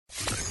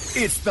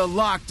It's the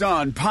Locked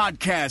On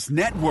Podcast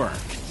Network,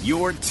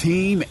 your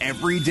team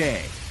every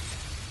day.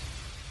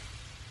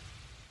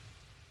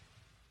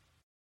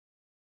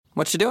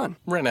 What you doing?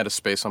 Ran out of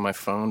space on my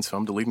phone, so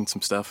I'm deleting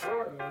some stuff.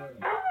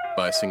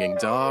 Bye, singing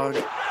dog.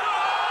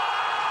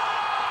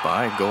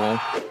 Bye, goal.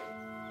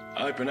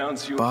 I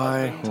pronounce you.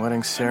 Bye,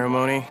 wedding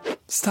ceremony.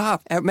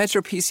 Stop. At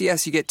Metro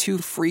PCS, you get 2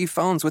 free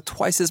phones with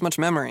twice as much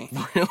memory.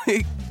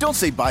 Really? Don't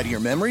say bye to your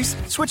memories.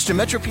 Switch to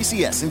Metro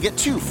PCS and get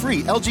 2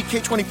 free LG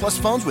K20 Plus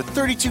phones with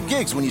 32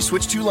 gigs when you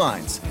switch 2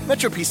 lines.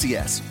 Metro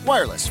PCS.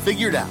 Wireless.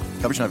 Figured out.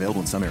 Coverage not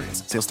available in some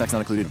areas. Sales tax not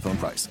included in phone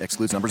price.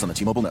 Excludes numbers on the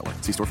T-Mobile network.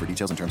 See store for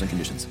details and terms and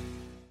conditions.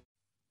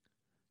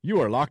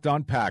 You are Locked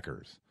On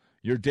Packers,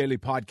 your daily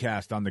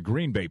podcast on the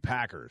Green Bay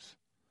Packers.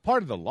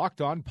 Part of the Locked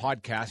On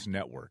Podcast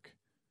Network.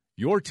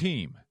 Your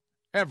team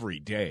every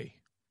day.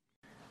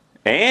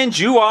 And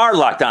you are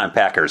Locked On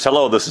Packers.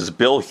 Hello, this is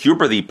Bill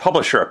Huber, the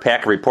publisher of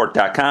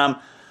PackerReport.com,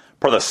 part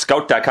of the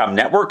Scout.com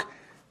network,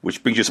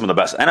 which brings you some of the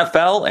best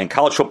NFL and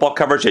college football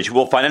coverage that you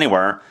will find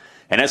anywhere.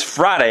 And it's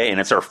Friday, and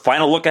it's our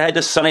final look ahead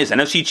to Sunday's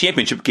NFC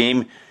Championship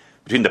game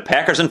between the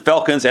Packers and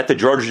Falcons at the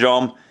Georgia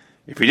Dome.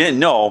 If you didn't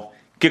know,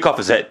 kickoff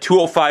is at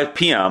 2:05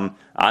 p.m.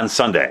 on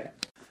Sunday.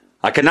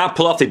 I cannot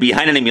pull off the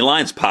Behind Enemy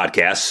Lines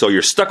podcast, so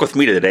you're stuck with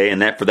me today,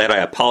 and for that I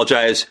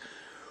apologize.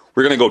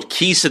 We're going to go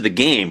keys to the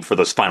game for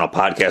this final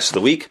podcast of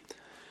the week.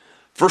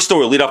 First, though,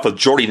 we'll lead off with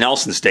Jordy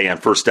Nelson's day on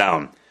first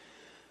down.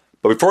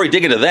 But before we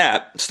dig into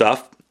that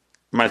stuff,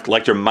 I might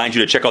like to remind you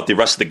to check out the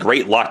rest of the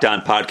great Locked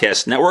On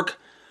Podcast Network,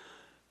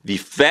 the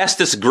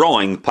fastest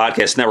growing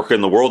podcast network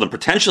in the world and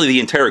potentially the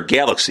entire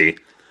galaxy.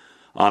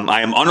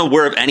 I am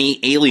unaware of any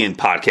alien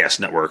podcast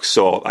networks,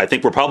 so I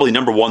think we're probably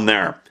number one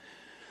there.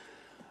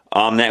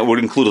 That would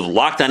include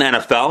Locked On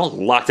NFL,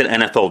 Locked On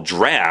NFL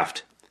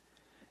Draft,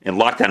 and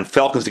Locked On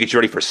Falcons to get you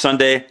ready for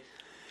Sunday.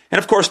 And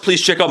of course,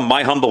 please check out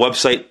my humble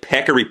website,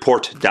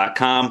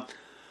 PackerReport.com,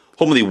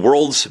 home of the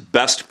world's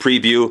best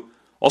preview,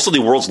 also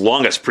the world's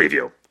longest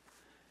preview.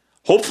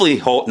 Hopefully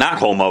not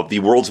home of the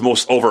world's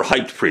most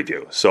overhyped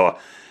preview. So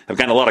I've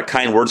gotten a lot of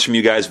kind words from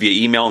you guys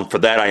via email, and for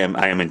that I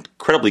am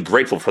incredibly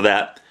grateful for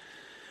that.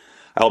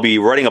 I'll be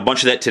writing a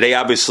bunch of that today,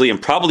 obviously, and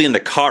probably in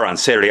the car on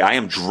Saturday. I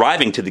am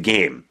driving to the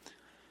game.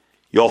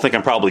 You all think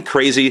I'm probably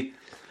crazy,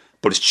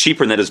 but it's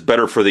cheaper and that is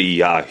better for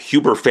the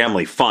Huber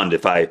Family Fund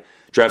if I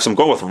drive. So I'm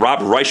going with Rob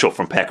Reichel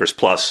from Packers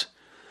Plus.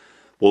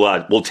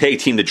 We'll tag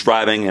team the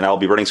driving, and I'll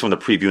be running some of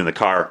the preview in the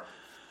car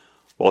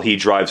while he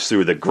drives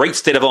through the great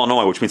state of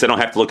Illinois, which means I don't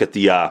have to look at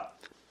the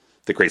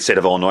great state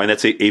of Illinois, and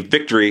that's a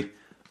victory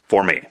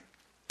for me.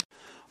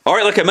 All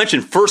right, like I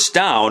mentioned, first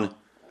down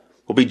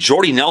will be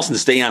Jordy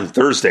Nelson's day on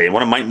Thursday, and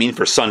what it might mean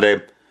for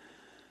Sunday.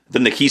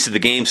 Then the keys to the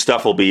game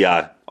stuff will be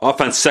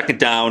offense second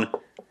down,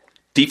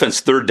 defense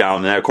third down,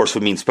 and that, of course,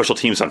 would mean special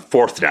teams on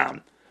fourth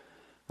down.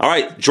 All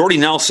right, Jordy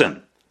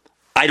Nelson.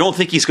 I don't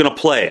think he's going to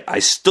play. I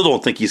still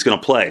don't think he's going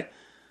to play.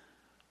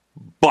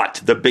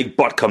 But the big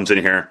but comes in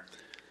here.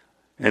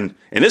 And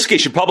in this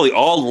case, you probably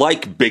all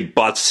like big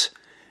butts,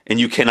 and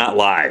you cannot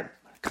lie.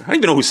 I don't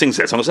even know who sings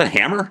that song. Was that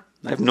Hammer?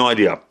 I have no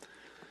idea.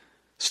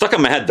 Stuck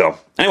in my head, though.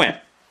 Anyway,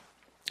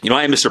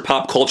 I am Mr.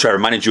 Pop Culture. I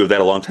reminded you of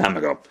that a long time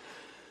ago.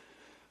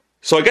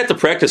 So I got to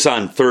practice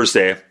on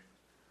Thursday.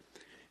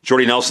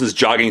 Jordy Nelson's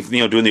jogging,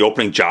 doing the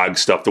opening jog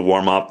stuff to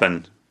warm up,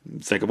 and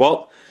thinking,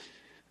 well,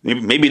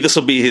 maybe this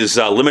will be his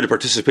limited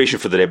participation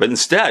for the day. But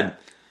instead,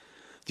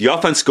 the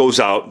offense goes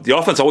out. The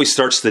offense always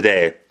starts the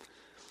day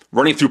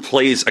running through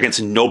plays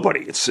against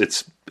nobody. It's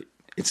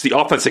the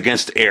offense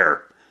against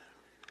air.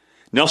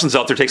 Nelson's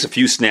out there, takes a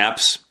few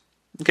snaps.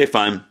 Okay,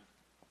 fine.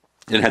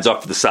 And heads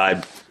off to the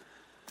side.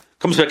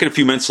 Comes back in a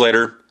few minutes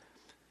later.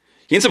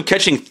 He ends up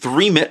catching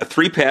three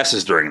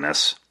passes during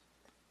this.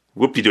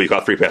 Whoop-de-doo, he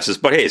caught 3 passes.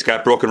 But hey, he's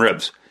got broken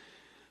ribs.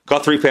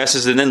 Caught 3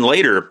 passes, and then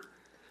later,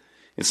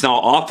 it's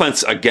now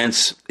offense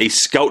against a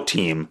scout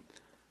team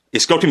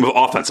of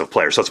offensive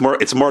players. So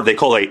it's more they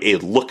call a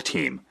look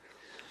team.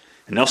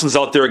 And Nelson's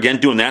out there again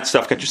doing that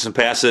stuff, catching some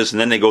passes,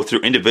 and then they go through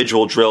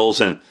individual drills,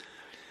 and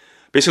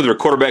basically their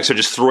quarterbacks are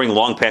just throwing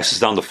long passes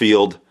down the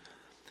field.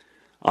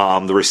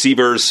 The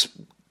receivers,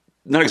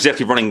 not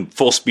exactly running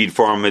full speed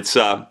for him. It's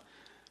like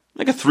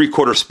a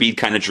 3/4 speed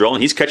kind of drill,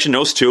 and he's catching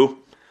those too.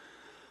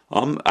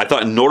 I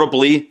thought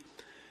notably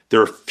there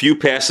were a few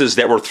passes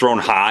that were thrown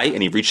high,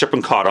 and he reached up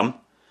and caught them.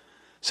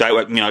 So,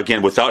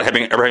 again, without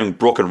ever having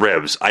broken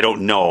ribs, I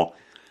don't know.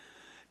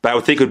 But I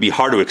would think it would be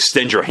hard to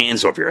extend your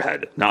hands over your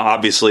head. Now,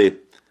 obviously,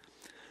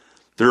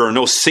 there are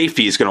no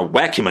safeties going to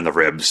whack him in the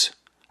ribs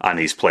on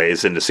these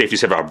plays, and the safeties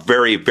have a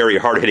very, very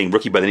hard-hitting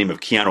rookie by the name of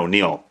Keanu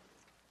Neal.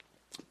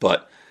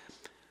 But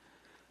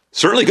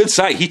certainly good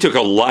sight. He took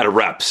a lot of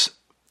reps.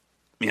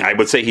 I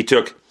would say he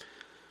took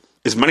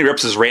as many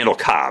reps as Randall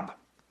Cobb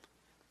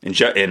and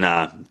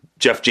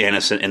Jeff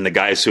Janis and the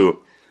guys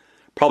who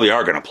probably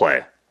are going to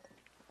play.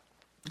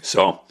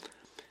 So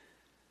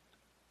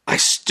I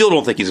still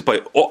don't think he's a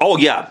play. Oh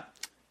yeah.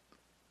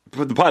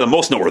 Probably the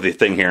most noteworthy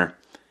thing here,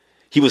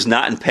 he was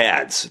not in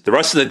pads. The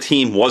rest of the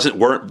team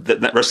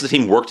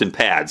worked in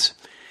pads.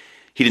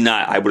 He did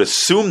not. I would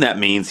assume that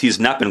means he's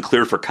not been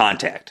cleared for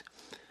contact.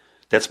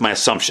 That's my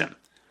assumption.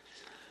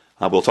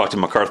 We'll talk to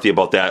McCarthy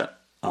about that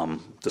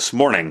this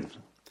morning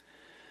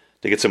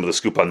to get some of the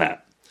scoop on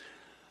that.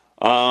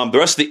 The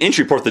rest of the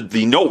injury report,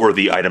 the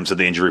noteworthy items of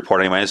the injury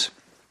report anyways,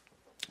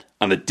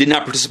 on the did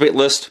not participate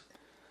list,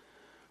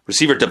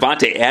 receiver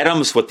Davante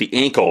Adams with the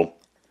ankle,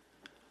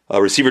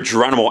 receiver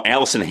Geronimo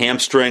Allison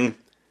hamstring,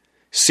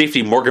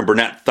 safety Morgan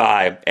Burnett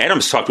thigh.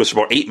 Adams talked to us for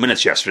about 8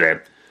 minutes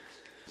yesterday.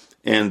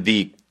 And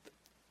the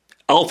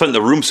elephant in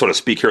the room, so to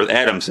speak, here with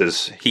Adams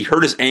is he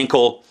hurt his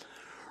ankle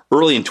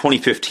early in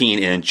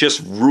 2015 and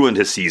just ruined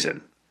his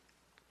season.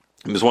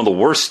 It was one of the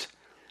worst,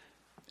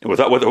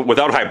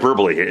 without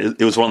hyperbole,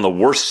 it was one of the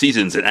worst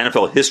seasons in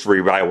NFL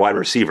history by a wide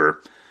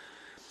receiver.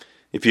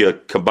 If you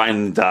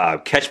combine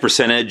catch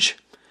percentage,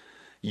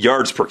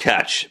 yards per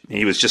catch,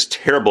 he was just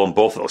terrible in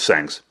both of those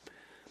things.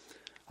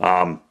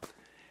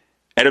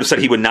 Adams said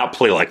he would not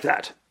play like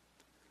that.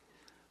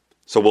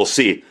 So we'll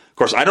see. Of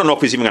course, I don't know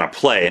if he's even going to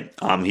play.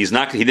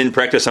 He didn't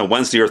practice on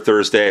Wednesday or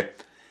Thursday.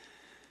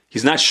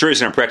 He's not sure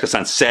he's going to practice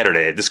on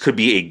Saturday. This could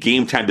be a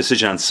game-time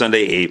decision on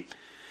Sunday,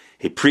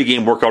 a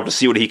pregame workout to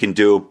see what he can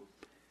do.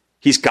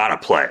 He's got to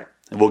play.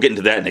 And we'll get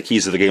into that in the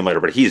keys of the game later,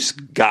 but he's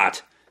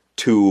got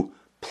to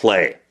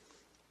play.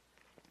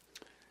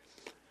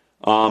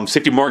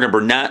 Safety Morgan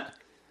Burnett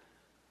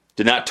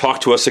did not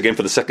talk to us again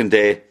for the second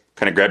day.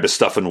 Kind of grabbed his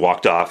stuff and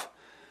walked off.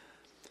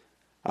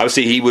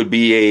 Obviously, he would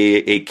be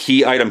a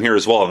key item here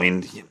as well. I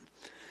mean,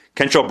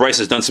 Kentrell Bryce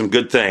has done some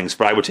good things,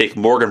 but I would take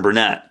Morgan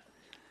Burnett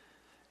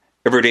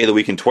every day of the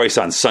week and twice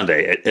on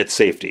Sunday at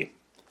safety.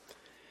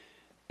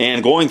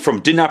 And going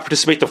from did not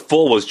participate to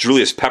full was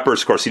Julius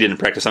Peppers. Of course, he didn't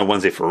practice on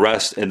Wednesday for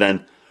rest. And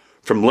then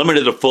from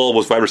limited to full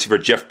was wide receiver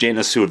Jeff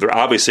Janis, who they're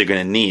obviously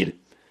going to need.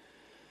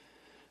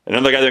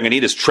 Another guy they're going to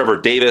need is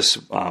Trevor Davis.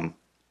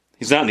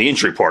 He's not in the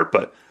injury report,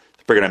 but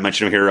I figured I'd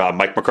mention him here.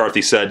 Mike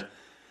McCarthy said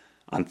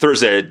on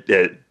Thursday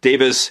that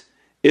Davis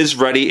is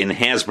ready and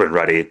has been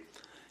ready.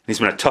 He's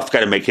been a tough guy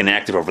to make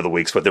inactive over the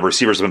weeks, but the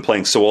receivers have been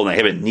playing so well and they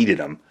haven't needed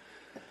him.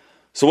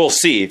 So we'll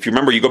see. If you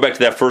remember, you go back to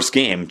that first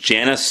game,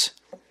 Janis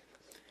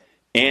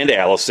and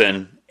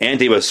Allison and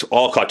Davis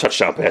all caught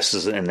touchdown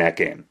passes in that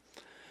game.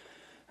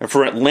 And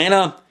for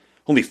Atlanta,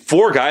 only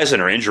 4 guys in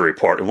our injury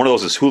report, and one of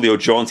those is Julio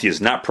Jones. He has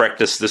not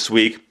practiced this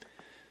week,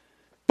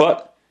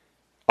 but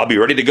I'll be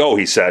ready to go,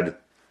 he said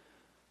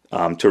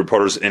to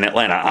reporters in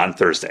Atlanta on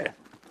Thursday.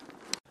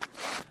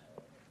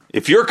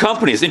 If your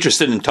company is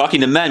interested in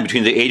talking to men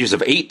between the ages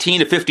of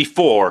 18 to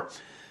 54,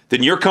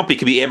 then your company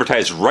can be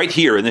advertised right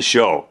here in this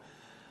show.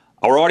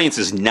 Our audience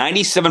is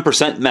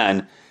 97%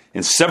 men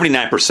and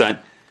 79% are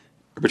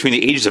between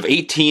the ages of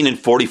 18 and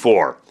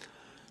 44.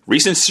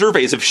 Recent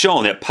surveys have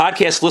shown that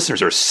podcast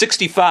listeners are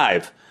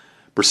 65%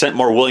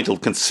 more willing to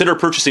consider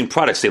purchasing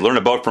products they learn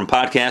about from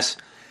podcasts,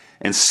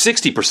 and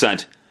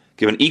 60%,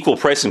 given equal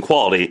price and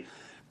quality,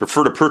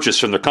 prefer to purchase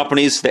from the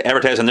companies that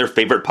advertise on their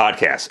favorite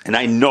podcasts. And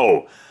I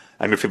know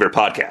I'm your favorite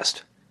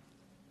podcast,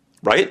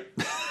 right?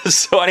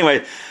 So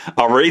anyway,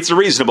 our rates are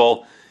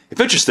reasonable.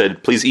 If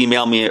interested, please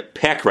email me at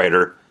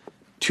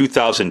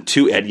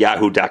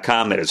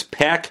packwriter2002@yahoo.com. That is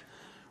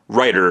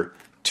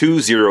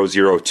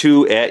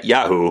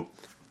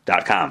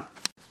packwriter2002@yahoo.com.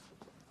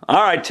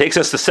 All right, takes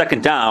us to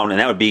second down, and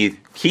that would be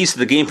keys to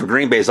the game for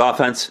Green Bay's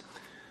offense.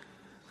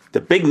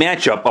 The big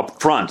matchup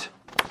up front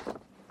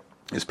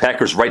is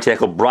Packers right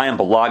tackle Brian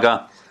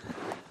Bulaga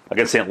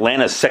against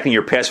Atlanta's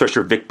second-year pass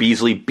rusher Vic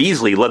Beasley.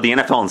 Beasley led the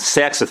NFL in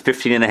sacks with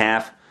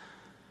 15.5.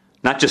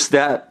 Not just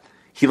that,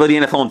 he led the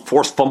NFL in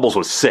forced fumbles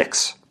with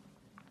 6.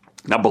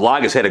 Now,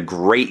 Bulaga's had a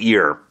great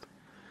year,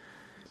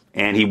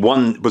 and he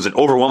was an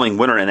overwhelming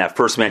winner in that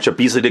first matchup.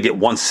 Beasley did get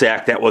 1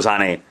 sack. That was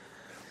on a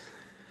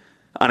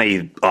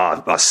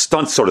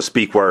stunt, so to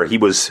speak, where he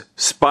was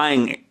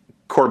spying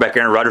quarterback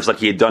Aaron Rodgers like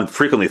he had done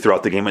frequently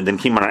throughout the game, and then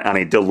came on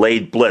a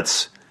delayed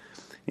blitz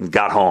and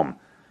got home.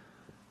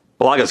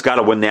 Bulaga's got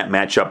to win that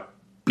matchup.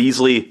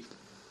 Beasley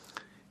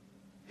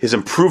has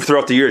improved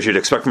throughout the year, as you'd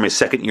expect from a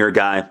second-year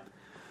guy.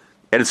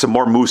 Added some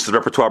more moves to the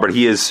repertoire, but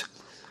he is,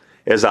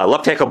 as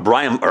left tackle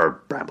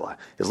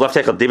his left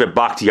tackle David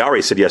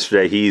Bakhtiari said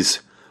yesterday, he's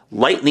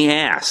light in the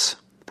ass,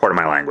 part of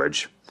my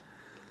language,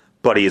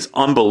 but he is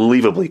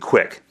unbelievably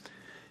quick.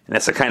 And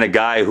that's the kind of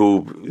guy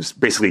who is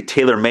basically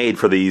tailor-made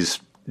for these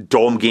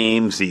dome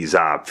games, these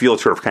field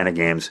turf kind of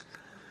games.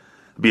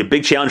 It'll be a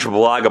big challenge for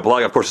Bulaga.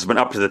 Bulaga, of course, has been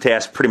up to the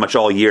task pretty much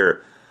all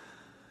year,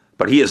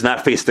 but he has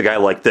not faced a guy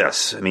like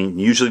this. I mean,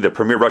 usually the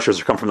premier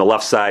rushers come from the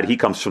left side. He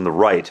comes from the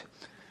right.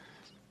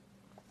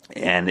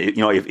 And,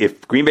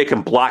 if Green Bay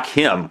can block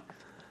him,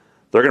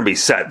 they're going to be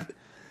set.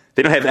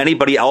 They don't have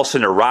anybody else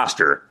in their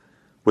roster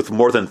with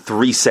more than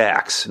 3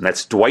 sacks, and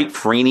that's Dwight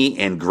Freeney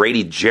and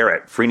Grady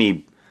Jarrett.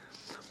 Freeney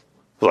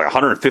was like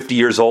 150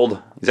 years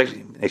old. He's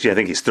actually, I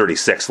think he's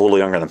 36, a little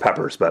younger than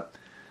Peppers. But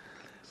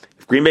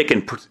if Green Bay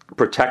can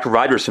protect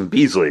Rodgers from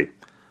Beasley,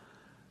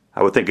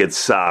 I would think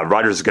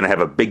Rodgers is going to have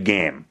a big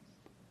game.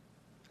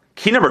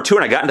 Key number 2,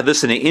 and I got into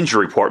this in the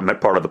injury report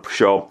part of the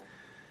show,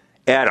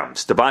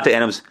 Davante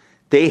Adams.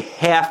 They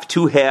have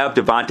to have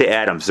Davante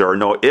Adams. There are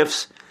no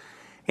ifs,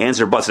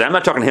 ands, or buts. And I'm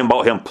not talking to him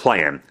about him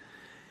playing.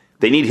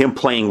 They need him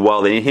playing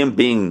well. They need him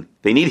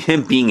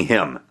being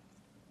him.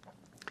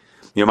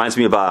 It reminds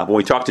me of when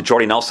we talked to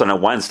Jordy Nelson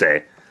on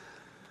Wednesday,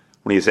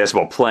 when he was asked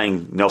about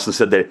playing. Nelson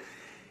said that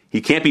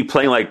he can't be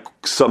playing like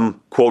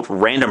some, quote,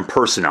 random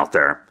person out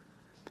there.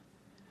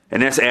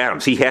 And that's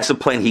Adams. He has to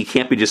play, and he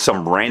can't be just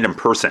some random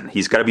person.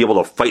 He's got to be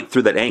able to fight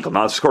through that ankle.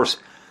 Now, of course,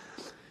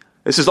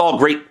 this is all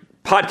great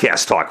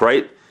podcast talk,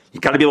 right? You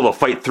got to be able to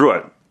fight through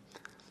it.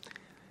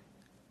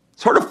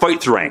 It's hard to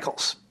fight through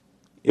ankles.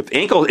 If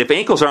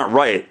ankles aren't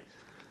right,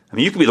 I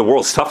mean, you can be the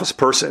world's toughest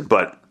person,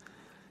 but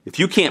if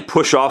you can't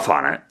push off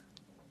on it,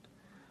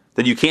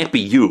 then you can't be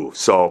you.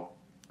 So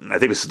I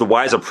think this is the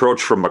wise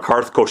approach from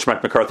Coach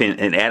Mike McCarthy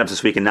and Adams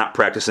this week, and not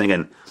practicing,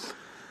 and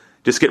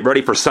just get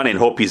ready for Sunday and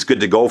hope he's good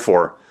to go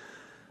for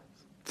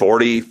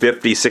 40,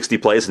 50, 60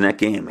 plays in that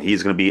game.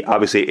 He's going to be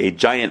obviously a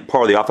giant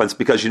part of the offense,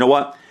 because you know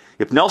what?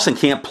 If Nelson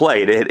can't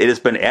play, it has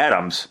been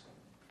Adams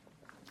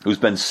who's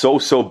been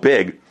so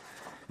big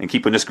in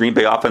keeping this Green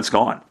Bay offense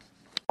going.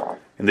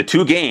 In the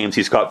 2 games,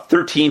 he's caught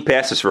 13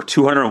 passes for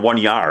 201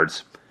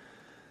 yards.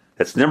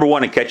 That's number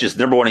 1 in catches,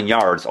 number 1 in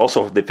yards.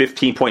 Also, the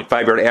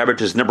 15.5-yard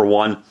average is number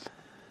 1.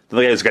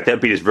 The guy who's got that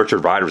beat is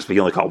Richard Rodgers, but he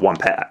only caught one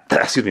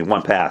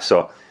pass.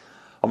 So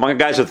among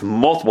guys with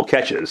multiple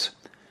catches,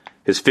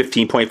 his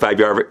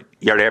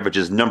 15.5-yard average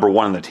is number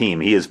 1 on the team.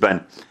 He's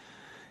been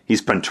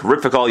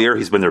terrific all year.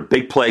 He's been their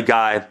big play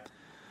guy. You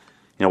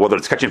know, whether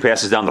it's catching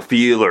passes down the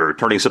field or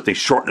turning something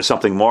short into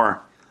something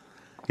more,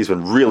 he's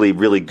been really,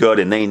 really good,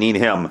 and they need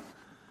him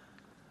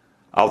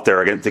out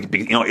there again.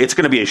 You know, it's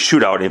going to be a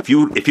shootout. If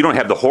you don't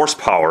have the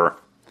horsepower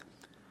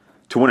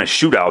to win a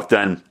shootout,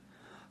 then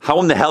how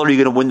in the hell are you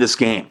going to win this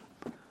game?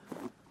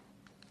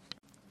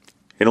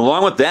 And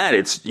along with that,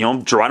 it's, you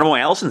know, Geronimo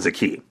Allison's a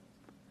key.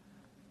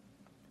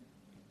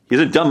 He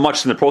hasn't done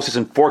much in the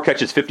postseason. 4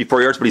 catches,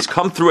 54 yards, but he's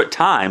come through at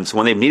times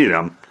when they've needed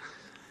him.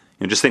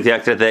 You know, just think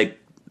that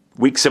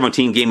Week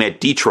 17 game at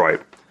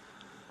Detroit,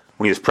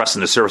 when he was pressing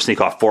the surface and he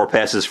caught 4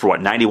 passes for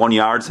 91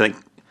 yards. I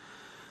think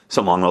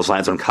something along those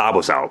lines when Cobb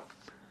was out.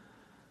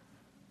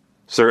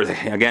 So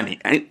again,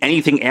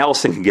 anything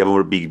Allison can give him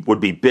would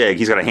be big.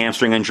 He's got a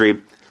hamstring injury.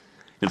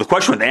 And the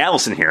question with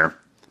Allison here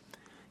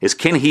is,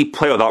 can he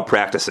play without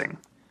practicing?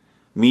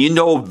 I mean, you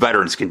know,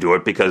 veterans can do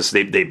it because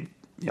they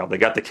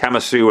got the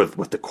chemistry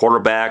with the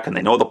quarterback, and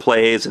they know the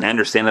plays and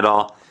understand it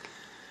all.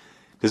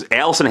 Does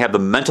Allison have the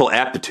mental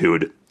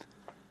aptitude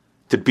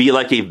to be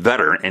like a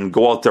veteran and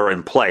go out there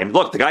and play? I mean,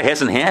 look, the guy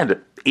hasn't had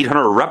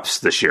 800 reps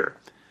this year.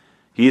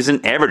 He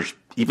isn't averaged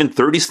even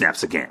 30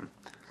 snaps a game.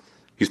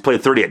 He's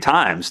played 30 at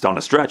times down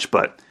the stretch,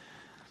 but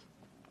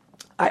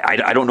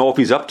I don't know if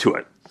he's up to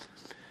it.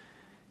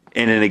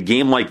 And in a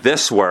game like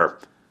this where,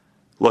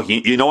 look,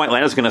 you know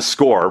Atlanta's going to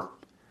score,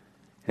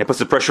 and it puts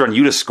the pressure on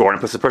you to score, and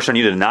it puts the pressure on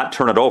you to not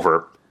turn it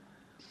over,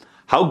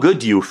 how good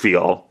do you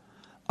feel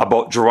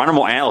about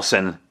Geronimo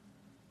Allison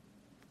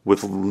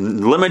with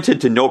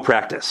limited to no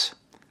practice?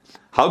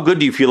 How good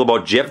do you feel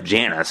about Jeff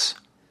Janis,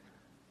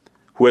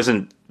 who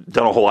hasn't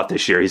done a whole lot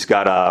this year? He's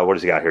got, what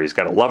does he got here? He's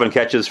got 11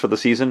 catches for the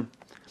season.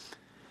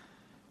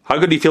 How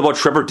good do you feel about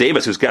Trevor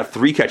Davis, who's got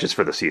 3 catches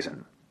for the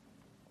season?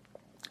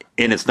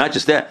 And it's not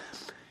just that.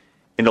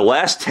 In the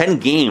last 10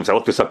 games, I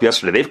looked this up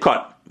yesterday, they've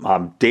caught,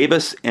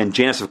 Davis and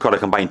Janis have caught a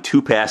combined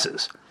 2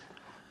 passes.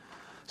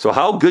 So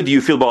how good do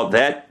you feel about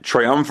that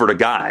triumvirate of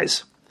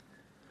guys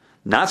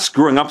not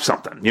screwing up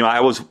something? You know, I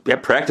was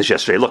at practice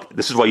yesterday. Look,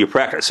 this is why you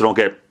practice, so don't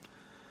get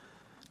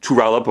too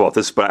riled up about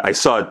this, but I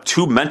saw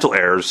 2 mental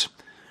errors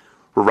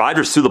where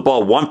Rodgers threw the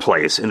ball one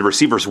place and the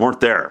receivers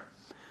weren't there.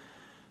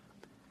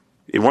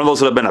 And one of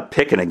those would have been a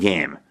pick in a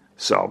game.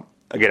 So,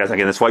 again,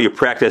 that's why you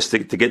practice to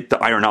get to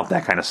iron out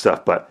that kind of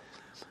stuff. But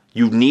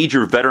you need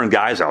your veteran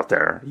guys out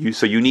there.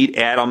 So you need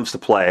Adams to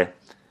play.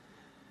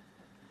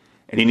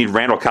 And you need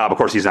Randall Cobb. Of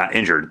course, he's not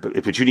injured.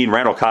 But you need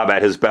Randall Cobb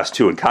at his best,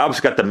 too. And Cobb's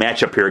got the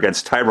matchup here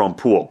against Tyrone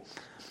Poole,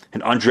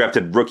 an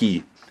undrafted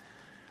rookie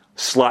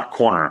slot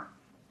corner.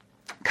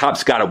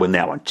 Cobb's got to win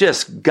that one.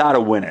 Just got to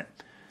win it.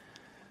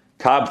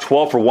 Cobb,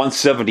 12 for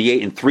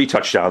 178 and 3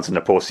 touchdowns in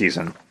the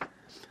postseason.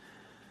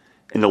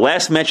 In the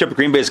last matchup,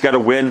 Green Bay's got to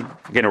win.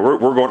 Again, we're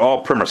going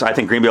all perimeters. I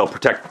think Green Bay will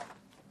protect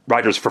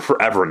Rodgers for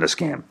forever in this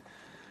game.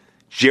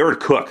 Jared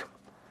Cook.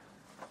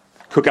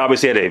 Cook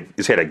obviously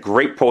has had a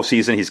great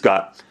postseason. He's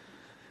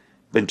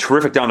been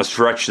terrific down the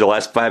stretch the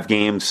last 5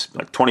 games,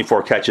 like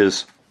 24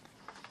 catches.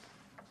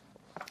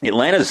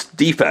 Atlanta's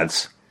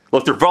defense,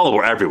 look, they're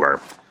vulnerable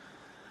everywhere.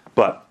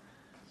 But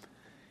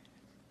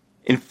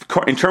in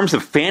terms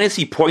of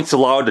fantasy points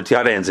allowed to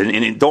tight ends,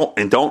 and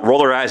don't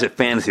roll your eyes at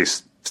fantasy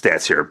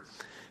stats here.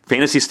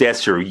 Fantasy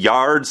stats are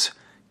yards,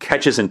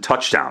 catches, and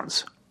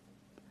touchdowns.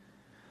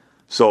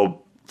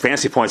 So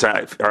fantasy points,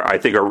 I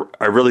think, are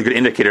a really good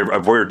indicator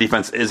of where your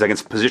defense is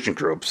against position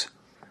groups.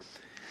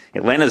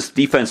 Atlanta's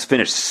defense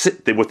finished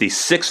with the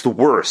 6th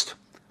worst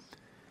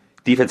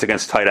defense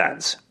against tight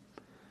ends.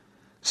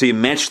 So you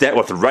match that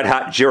with the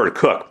red-hot Jared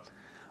Cook.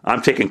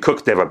 I'm taking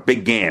Cook to have a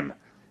big game.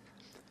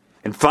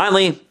 And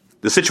finally,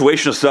 the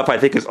situational stuff I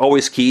think is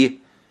always key.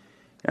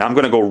 And I'm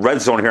going to go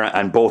red zone here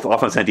on both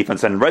offense and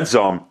defense. And red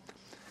zone,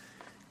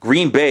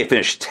 Green Bay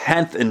finished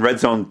 10th in red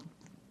zone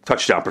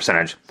touchdown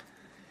percentage.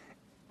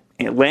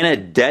 Atlanta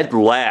dead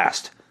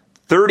last.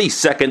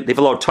 32nd. They've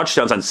allowed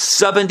touchdowns on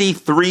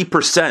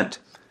 73%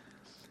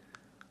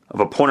 of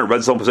opponent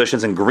red zone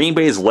positions. In Green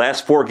Bay's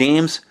last 4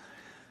 games,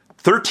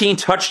 13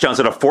 touchdowns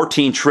out of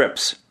 14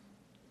 trips.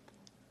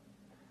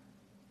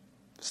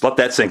 Just let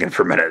that sink in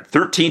for a minute.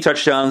 13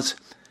 touchdowns,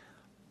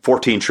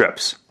 14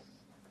 trips.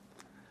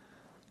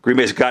 Green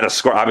Bay's got to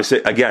score. Obviously,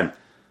 again,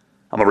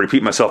 I'm going to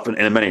repeat myself in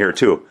a minute here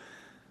too.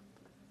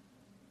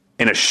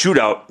 In a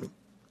shootout,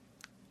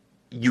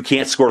 you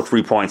can't score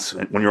 3 points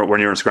when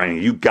you're in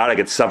scrambling. You got to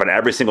get 7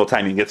 every single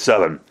time. You can get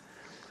 7.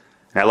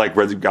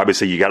 And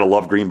obviously, you got to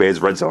love Green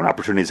Bay's red zone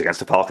opportunities against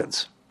the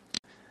Falcons.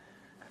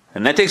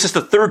 And that takes us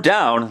to third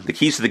down. The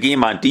keys to the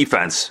game on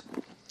defense.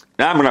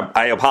 Now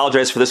I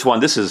apologize for this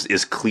one. This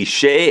is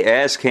cliche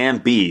as can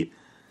be.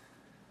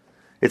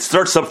 It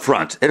starts up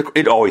front.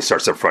 It always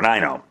starts up front. I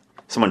know.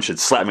 Someone should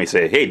slap me and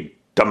say, "Hey,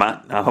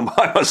 dumbass."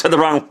 I said the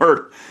wrong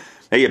word.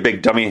 Hey, you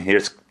big dummy.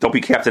 Don't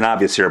be Captain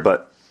Obvious here,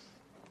 but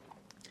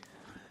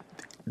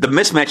the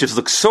mismatches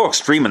look so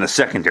extreme in the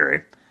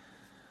secondary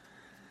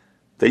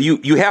that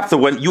you have to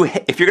win.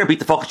 If you're going to beat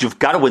the Falcons, you've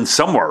got to win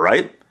somewhere,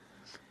 right?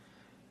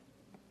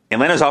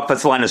 Atlanta's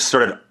offensive line has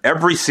started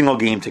every single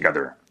game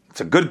together.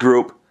 It's a good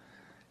group,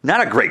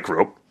 not a great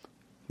group.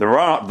 The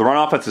run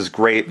offense is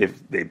great.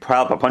 They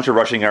pile up a bunch of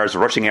rushing yards. The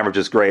rushing average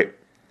is great.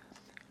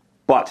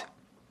 But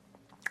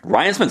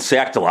Ryan's been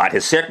sacked a lot.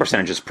 His sack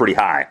percentage is pretty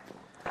high.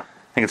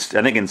 I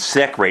think in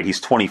sack rate,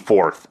 he's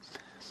 24th.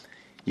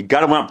 You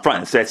got to win up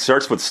front. That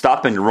starts with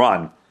stopping the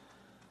run.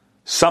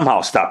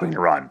 Somehow stopping the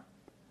run.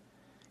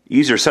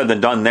 Easier said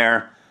than done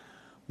there.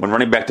 When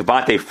running back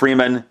Devontae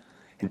Freeman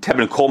and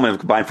Tevin Coleman have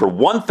combined for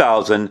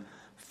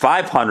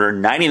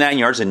 1,599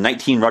 yards and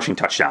 19 rushing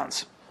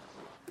touchdowns.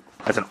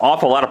 That's an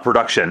awful lot of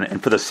production.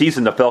 And for the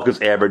season, the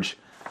Falcons average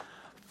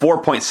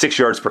 4.6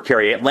 yards per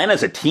carry. Atlanta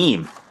as a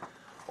team,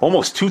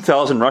 almost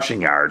 2,000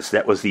 rushing yards.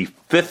 That was the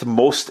 5th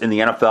most in the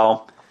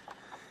NFL.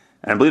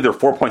 And I believe their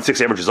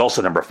 4.6 average is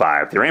also number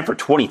 5. They ran for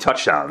 20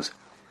 touchdowns.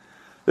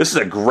 This is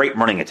a great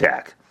running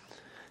attack.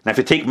 Now, if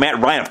you take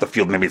Matt Ryan off the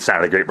field, maybe it's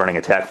not a great running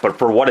attack. But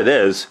for what it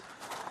is,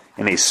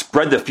 in a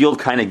spread-the-field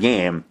kind of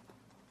game,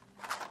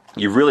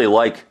 you really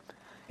like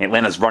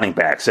Atlanta's running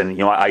backs.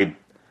 And, I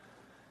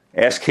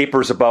asked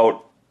Capers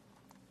about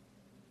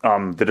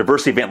the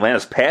diversity of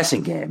Atlanta's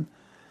passing game.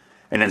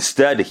 And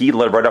instead, he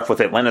led right off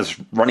with Atlanta's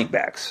running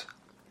backs.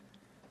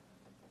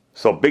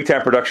 So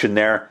big-time production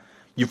there.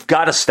 You've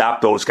got to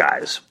stop those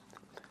guys.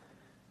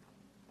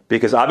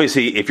 Because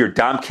obviously, if you're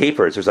Dom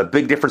Capers, there's a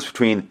big difference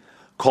between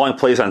calling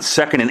plays on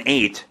 2nd and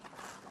 8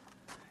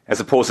 as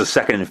opposed to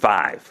 2nd and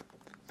 5.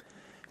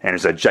 And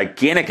there's a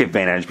gigantic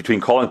advantage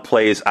between calling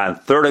plays on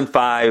 3rd and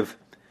 5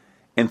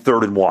 and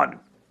 3rd and 1.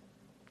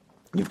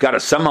 You've got to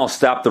somehow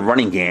stop the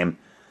running game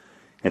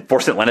and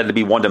force Atlanta to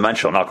be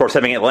one-dimensional. Now, of course,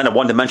 having Atlanta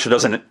one-dimensional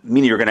doesn't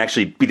mean you're going to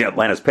actually beat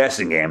Atlanta's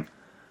passing game.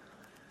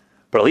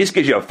 But at least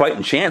gives you a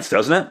fighting chance,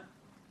 doesn't it?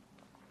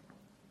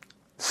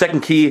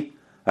 Second key,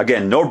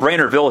 again,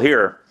 no-brainerville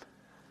here.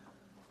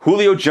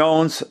 Julio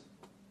Jones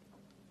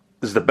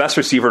is the best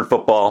receiver in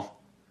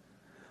football,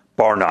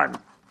 bar none.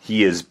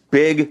 He is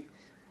big.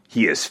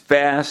 He is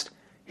fast.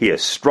 He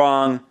is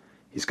strong.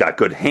 He's got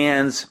good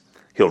hands.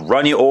 He'll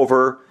run you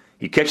over.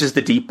 He catches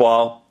the deep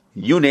ball.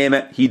 You name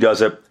it, he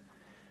does it.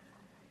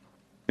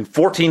 In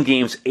 14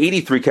 games,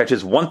 83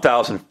 catches,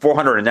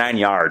 1,409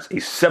 yards, a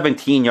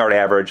 17-yard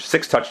average,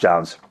 6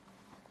 touchdowns.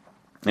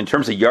 In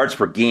terms of yards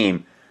per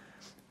game,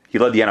 he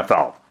led the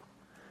NFL.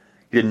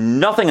 He did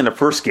nothing in the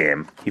first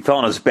game. He fell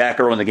on his back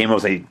early in the game. It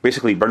was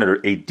basically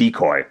rendered a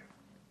decoy.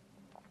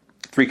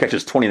 3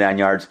 catches, 29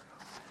 yards.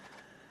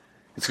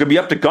 It's going to be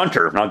up to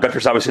Gunter. Now,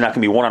 Gunter's obviously not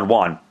going to be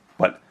one-on-one,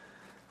 but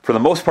for the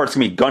most part, it's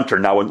going to be Gunter.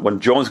 Now, when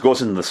Jones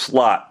goes into the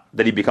slot,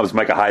 then he becomes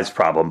Micah Hyde's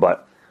problem.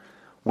 But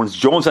when it's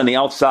Jones on the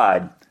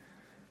outside,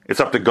 it's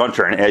up to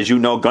Gunter. And as you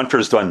know,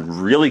 Gunter's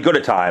done really good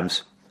at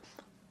times.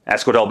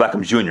 Ask Odell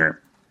Beckham Jr.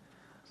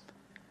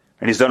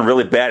 And he's done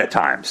really bad at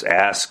times.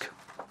 Ask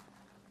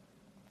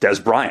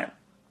Dez Bryant.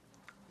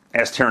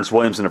 Ask Terrence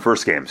Williams in the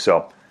first game.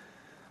 So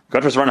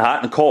Gunter's run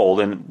hot and cold,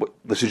 and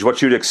this is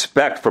what you'd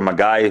expect from a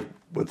guy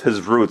with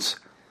his roots.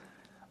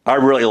 I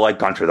really like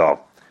Gunter, though.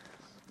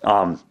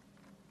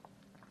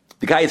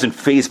 The guy isn't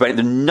phased by it.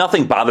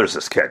 Nothing bothers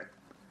this kid.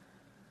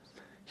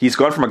 He's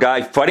gone from a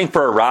guy fighting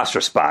for a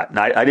roster spot, and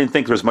I didn't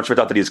think there was much of a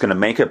doubt that he was going to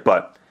make it,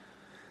 but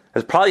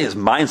that's probably his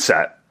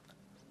mindset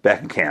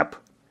back in camp,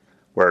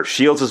 where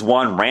Shields is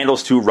 1,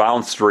 Randall's 2,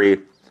 Rollins 3,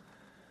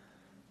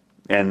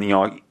 and,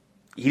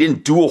 he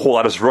didn't do a whole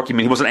lot as a rookie. I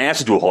mean, he wasn't asked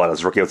to do a whole lot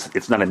as a rookie.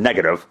 It's not a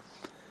negative,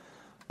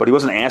 but he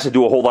wasn't asked to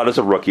do a whole lot as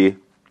a rookie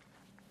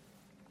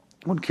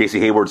when Casey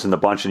Hayward's in the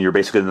bunch and you're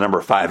basically the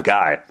number 5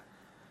 guy.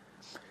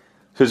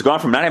 So he's gone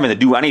from not having to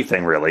do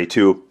anything, really,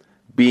 to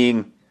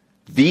being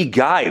the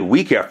guy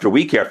week after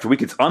week after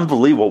week. It's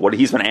unbelievable what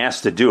he's been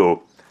asked to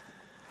do.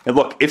 And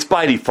look, it's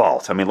by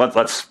default. I mean,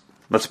 let's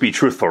be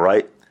truthful,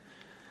 right?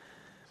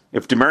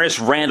 If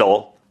Demarius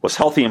Randall was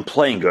healthy and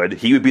playing good,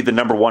 he would be the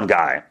number 1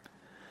 guy.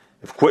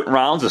 If Quentin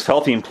Rollins is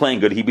healthy and playing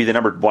good, he'd be the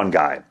number one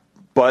guy.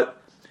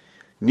 But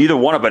neither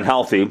one have been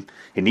healthy,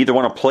 and neither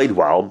one have played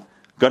well.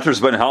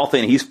 Gunter's been healthy,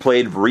 and he's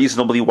played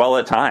reasonably well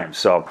at times.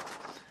 So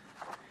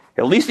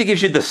at least he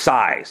gives you the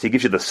size. He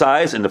gives you the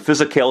size and the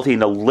physicality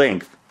and the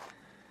length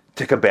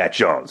to combat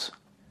Jones.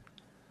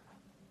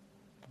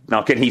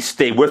 Now, can he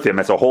stay with him?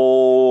 That's a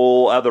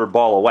whole other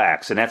ball of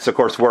wax. And that's, of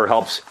course, where it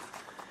helps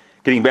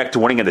getting back to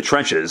winning in the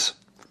trenches.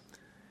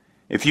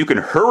 If you can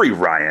hurry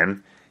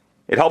Ryan,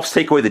 it helps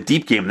take away the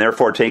deep game, and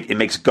therefore it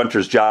makes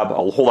Gunter's job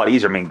a whole lot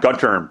easier. I mean,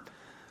 Gunter,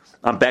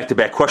 on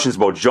back-to-back questions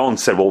about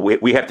Jones, said, well,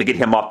 we have to get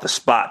him off the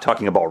spot,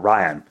 talking about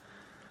Ryan.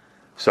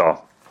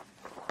 So,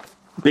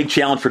 big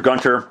challenge for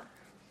Gunter.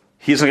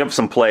 He's going to give up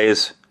some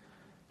plays.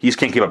 He just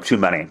can't give up too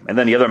many. And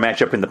then the other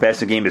matchup in the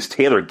passing game is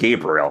Taylor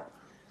Gabriel.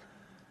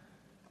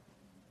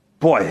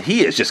 Boy,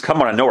 he is just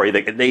coming out of nowhere.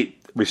 They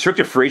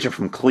restricted free agent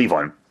from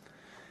Cleveland.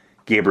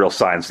 Gabriel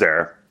signs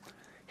there.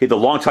 He had the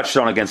long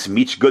touchdown against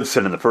Meach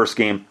Goodson in the first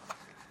game.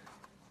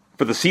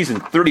 For the season,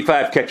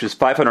 35 catches,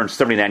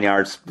 579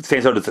 yards. It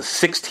stands out as a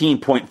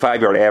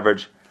 16.5-yard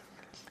average.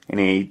 And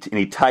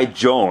he tied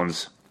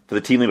Jones for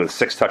the team lead with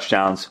 6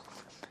 touchdowns.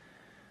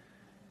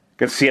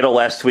 Against Seattle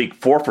last week,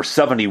 4 for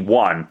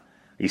 71.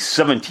 A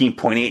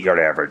 17.8-yard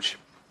average.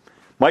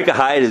 Micah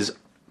Hyde has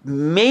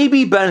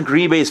maybe been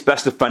Green Bay's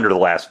best defender the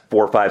last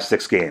 4, 5,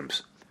 6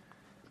 games.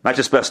 Not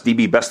just best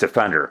DB, best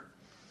defender.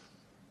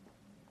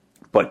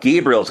 But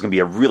Gabriel is going to be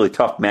a really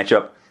tough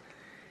matchup.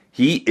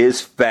 He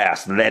is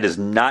fast, and that is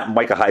not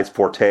Micah Hyde's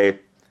forte.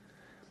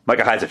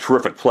 Micah Hyde's a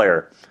terrific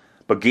player,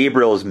 but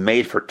Gabriel is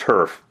made for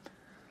turf.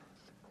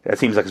 That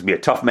seems like it's going to be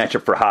a tough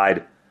matchup for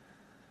Hyde.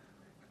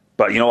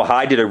 But,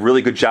 Hyde did a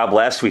really good job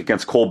last week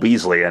against Cole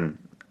Beasley, and,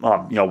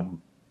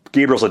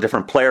 Gabriel's a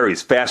different player.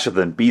 He's faster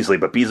than Beasley,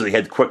 but Beasley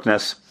had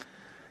quickness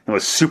and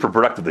was super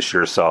productive this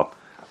year. So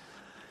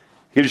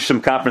gives you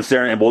some confidence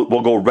there, and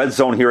we'll go red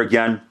zone here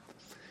again.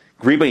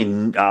 Green Bay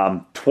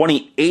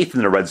 28th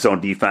in the red zone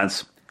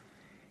defense.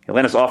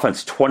 Atlanta's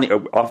offense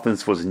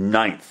was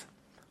 9th.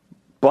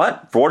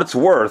 But for what it's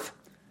worth,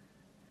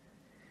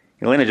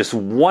 Atlanta just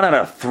 1 out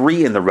of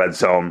 3 in the red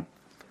zone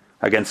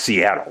against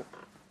Seattle.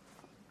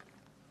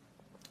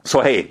 So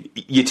hey,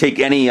 you take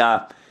any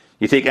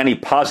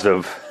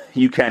positive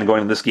you can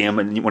going into this game,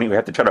 and when you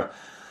have to try to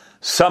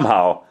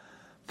somehow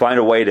find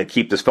a way to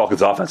keep this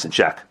Falcons offense in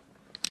check.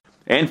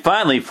 And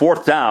finally,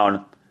 4th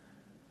down.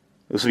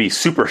 This will be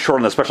super short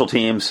on the special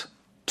teams.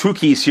 2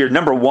 keys here.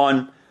 Number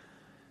 1,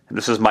 and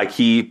this is my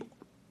key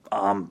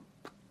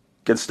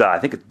against, I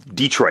think, a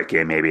Detroit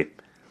game maybe.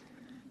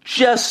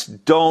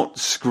 Just don't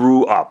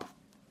screw up.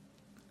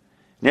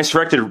 And that's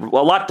directed a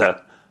lot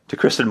to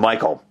Christine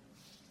Michael.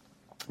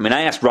 I mean,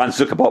 I asked Ron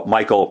Zook about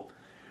Michael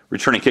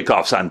returning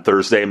kickoffs on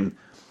Thursday, and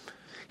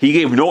he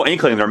gave no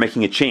inkling they're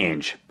making a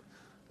change.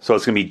 So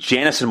it's going to be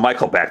Janice and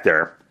Michael back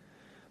there.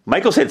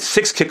 Michael's had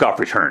 6 kickoff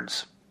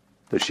returns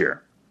this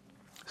year.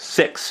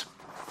 6.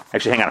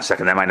 Actually, hang on a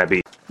second. That might not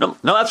be. No,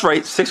 that's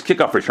right. 6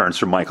 kickoff returns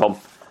from Michael.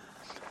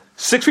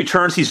 6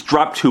 returns, he's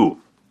dropped 2.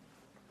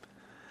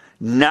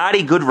 Not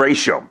a good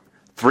ratio.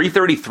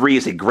 333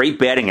 is a great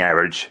batting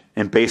average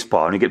in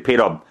baseball, and you get paid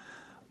a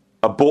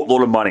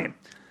boatload of money.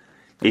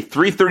 A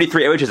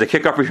 333 average as a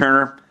kickoff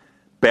returner,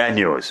 bad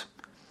news.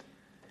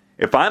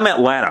 If I'm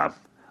Atlanta,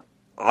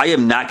 I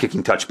am not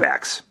kicking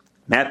touchbacks.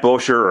 Matt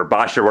Bosher or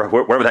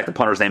whatever the heck the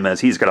punter's name is,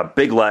 he's got a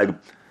big leg.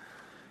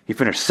 He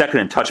finished 2nd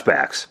in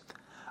touchbacks.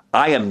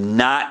 I am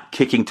not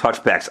kicking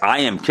touchbacks. I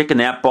am kicking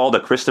that ball to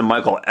Christine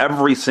Michael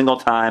every single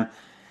time,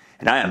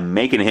 and I am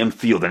making him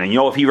field it. And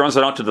if he runs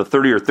it out to the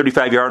 30 or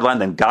 35-yard line,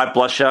 then God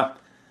bless you.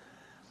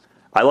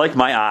 I like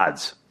my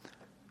odds.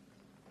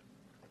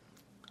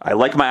 I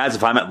like my odds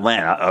if I'm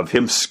Atlanta of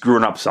him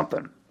screwing up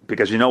something.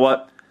 Because you know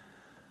what?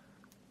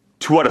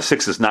 2 out of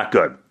 6 is not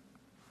good.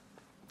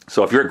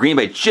 So if you're at Green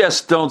Bay,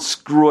 just don't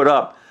screw it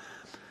up.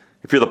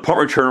 If you're the punt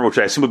returner, which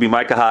I assume would be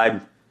Micah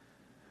Hyde,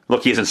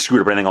 look, he hasn't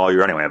screwed up anything all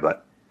year anyway,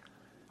 but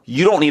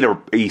you don't need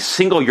a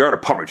single yard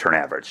of punt return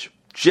average.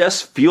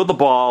 Just field the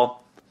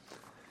ball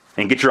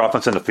and get your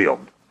offense in the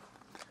field.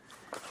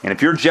 And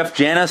if you're Jeff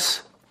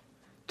Janis,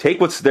 take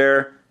what's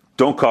there,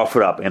 don't cough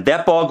it up. And if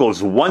that ball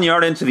goes 1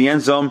 yard into the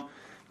end zone,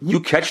 you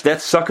catch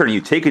that sucker and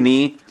you take a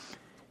knee,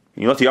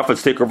 and you let the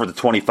offense take over the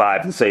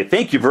 25 and say,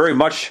 thank you very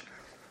much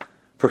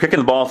for kicking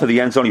the ball to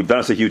the end zone. You've done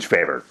us a huge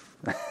favor.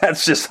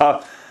 That's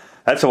how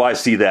I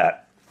see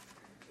that.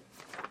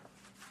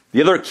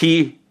 The other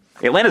key,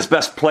 Atlanta's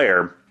best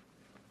player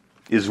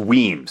is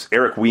Weems.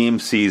 Eric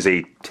Weems. He's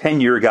a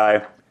 10-year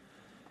guy.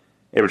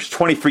 Averaged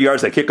 23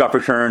 yards at kickoff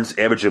returns.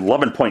 Averaged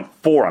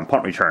 11.4 on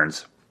punt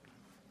returns.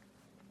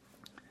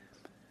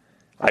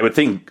 I would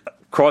think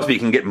Crosby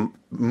can get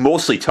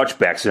mostly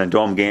touchbacks in a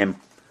dome game.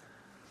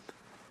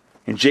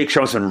 And Jake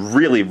Schoen's been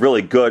really,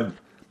 really good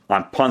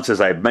on punts. As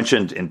I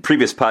mentioned in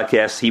previous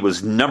podcasts, he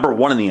was number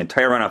 1 in the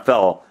entire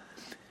NFL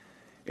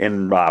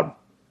in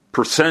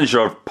percentage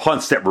of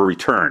punts that were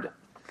returned.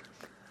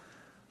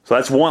 So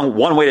that's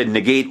one way to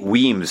negate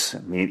Weems. I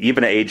mean,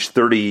 even at age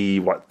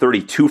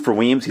 32 for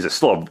Weems, he's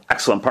still an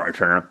excellent punt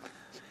returner.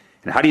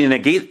 And how do you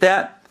negate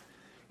that?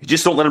 You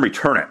just don't let him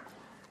return it.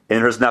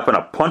 And there's not been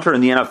a punter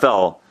in the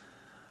NFL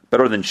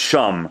better than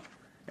Shum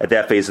at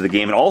that phase of the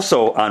game. And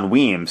also on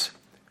Weems,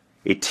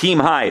 a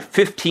team-high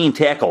 15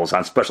 tackles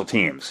on special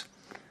teams.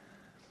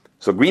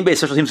 So Green Bay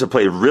special teams have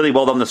played really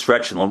well down the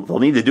stretch, and they'll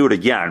need to do it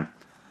again.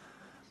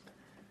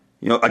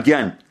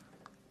 Again,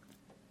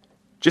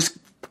 just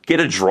get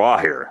a draw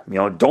here.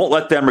 Don't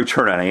let them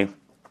return any.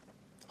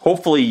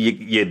 Hopefully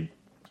you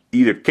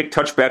either kick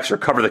touchbacks or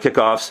cover the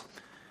kickoffs.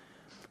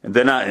 And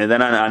then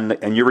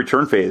on your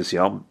return phase,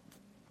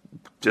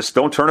 just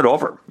don't turn it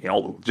over.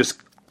 Just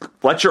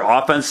let your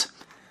offense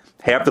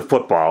have the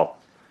football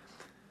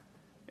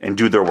and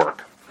do their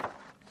work.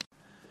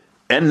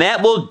 And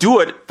that will do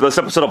it for this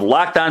episode of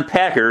Locked On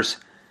Packers.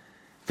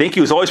 Thank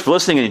you as always for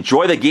listening and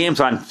enjoy the games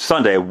on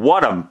Sunday.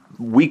 What a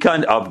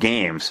weekend of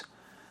games.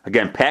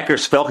 Again,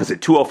 Packers-Falcons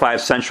at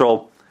 2:05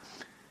 Central.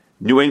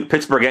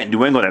 Pittsburgh at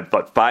New England at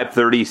about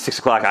 5:30, 6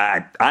 o'clock.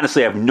 I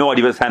honestly have no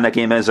idea what time that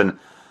game is, and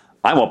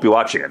I won't be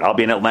watching it. I'll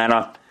be in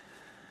Atlanta.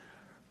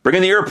 Bring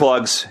in the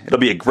earplugs. It'll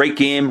be a great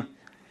game.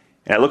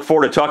 And I look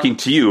forward to talking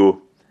to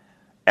you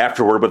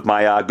afterward with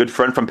my good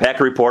friend from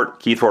Packer Report,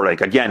 Keith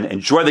Hordick. Again,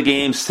 enjoy the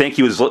games. Thank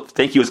you as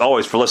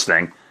always for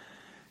listening.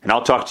 And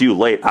I'll talk to you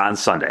late on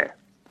Sunday.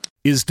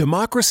 Is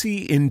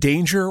democracy in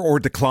danger or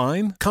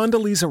decline?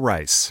 Condoleezza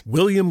Rice,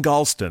 William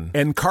Galston,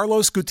 and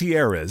Carlos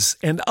Gutierrez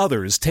and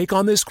others take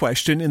on this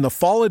question in the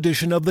fall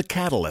edition of The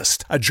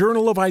Catalyst, a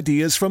journal of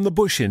ideas from the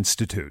Bush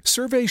Institute.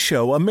 Surveys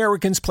show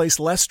Americans place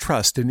less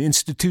trust in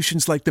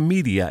institutions like the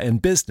media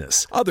and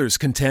business. Others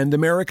contend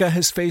America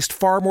has faced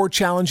far more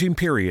challenging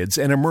periods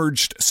and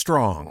emerged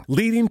strong.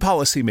 Leading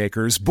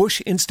policymakers,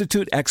 Bush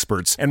Institute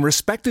experts, and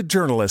respected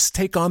journalists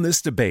take on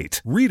this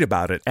debate. Read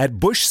about it at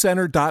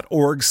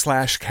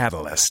bushcenter.org/catalyst.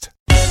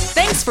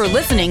 Thanks for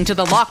listening to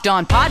the Locked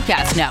On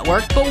Podcast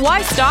Network, but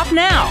why stop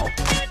now?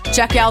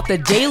 Check out the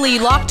daily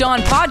Locked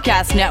On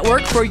Podcast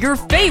Network for your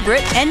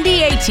favorite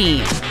NBA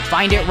team.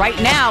 Find it right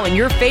now in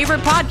your favorite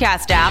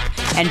podcast app,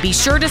 and be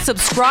sure to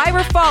subscribe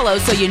or follow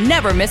so you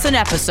never miss an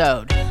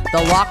episode.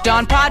 The Locked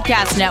On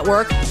Podcast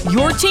Network,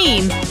 your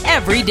team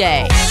every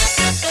day.